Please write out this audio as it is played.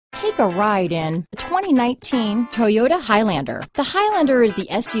Take a ride in the 2019 Toyota Highlander. The Highlander is the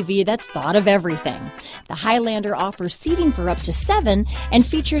SUV that's thought of everything. The Highlander offers seating for up to 7 and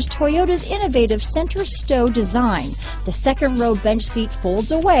features Toyota's innovative center stow design. The second row bench seat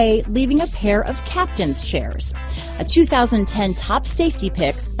folds away, leaving a pair of captain's chairs. A 2010 top safety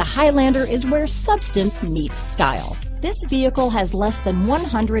pick, the Highlander is where substance meets style. This vehicle has less than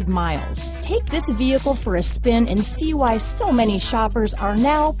 100 miles. Take this vehicle for a spin and see why so many shoppers are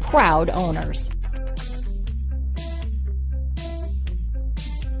now proud owners.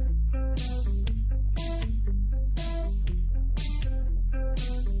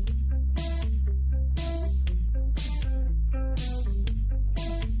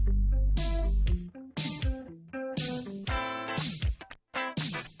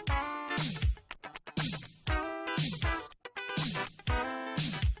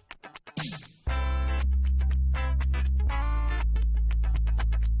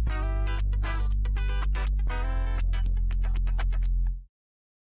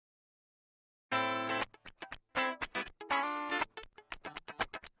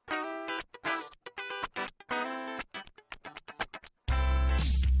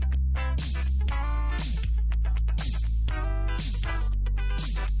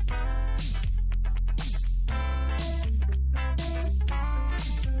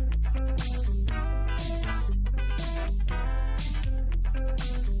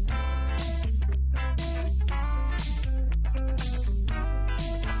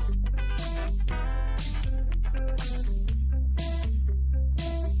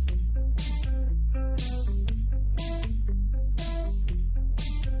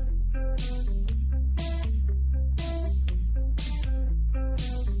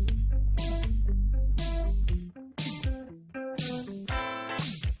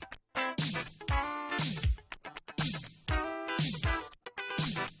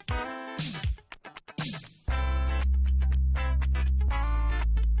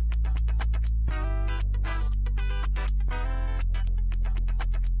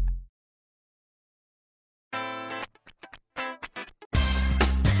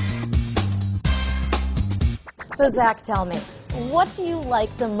 So Zach, tell me, what do you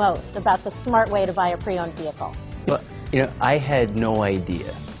like the most about the smart way to buy a pre-owned vehicle? Well, I had no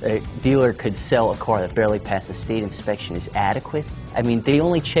idea a dealer could sell a car that barely passed a state inspection is adequate. I mean, they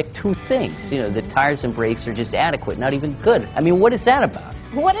only check 2 things. The tires and brakes are just adequate, not even good. I mean, what is that about?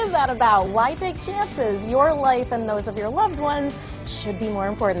 What is that about? Why take chances? Your life and those of your loved ones should be more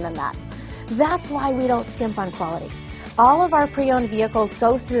important than that. That's why we don't skimp on quality. All of our pre-owned vehicles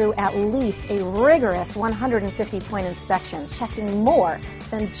go through at least a rigorous 150-point inspection, checking more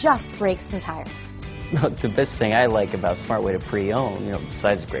than just brakes and tires. The best thing I like about Smart Way to Pre-Own,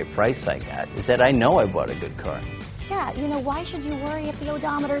 besides the great price I got, is that I know I bought a good car. Yeah, why should you worry if the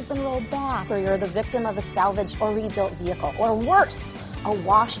odometer's been rolled back, or you're the victim of a salvaged or rebuilt vehicle, or worse, a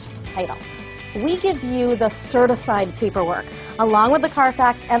washed title? We give you the certified paperwork, along with the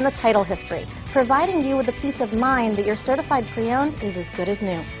Carfax and the title history, providing you with the peace of mind that your certified pre-owned is as good as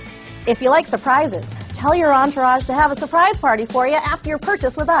new. If you like surprises, tell your entourage to have a surprise party for you after your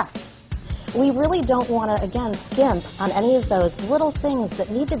purchase with us. We really don't want to, again, skimp on any of those little things that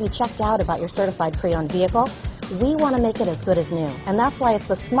need to be checked out about your certified pre-owned vehicle. We want to make it as good as new, and that's why it's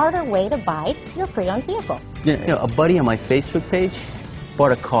the smarter way to buy your pre-owned vehicle. A buddy on my Facebook page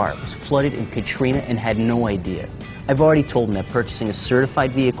bought a car, was flooded in Katrina, and had no idea. I've already told him that purchasing a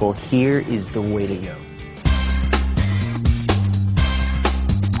certified vehicle here is the way to go.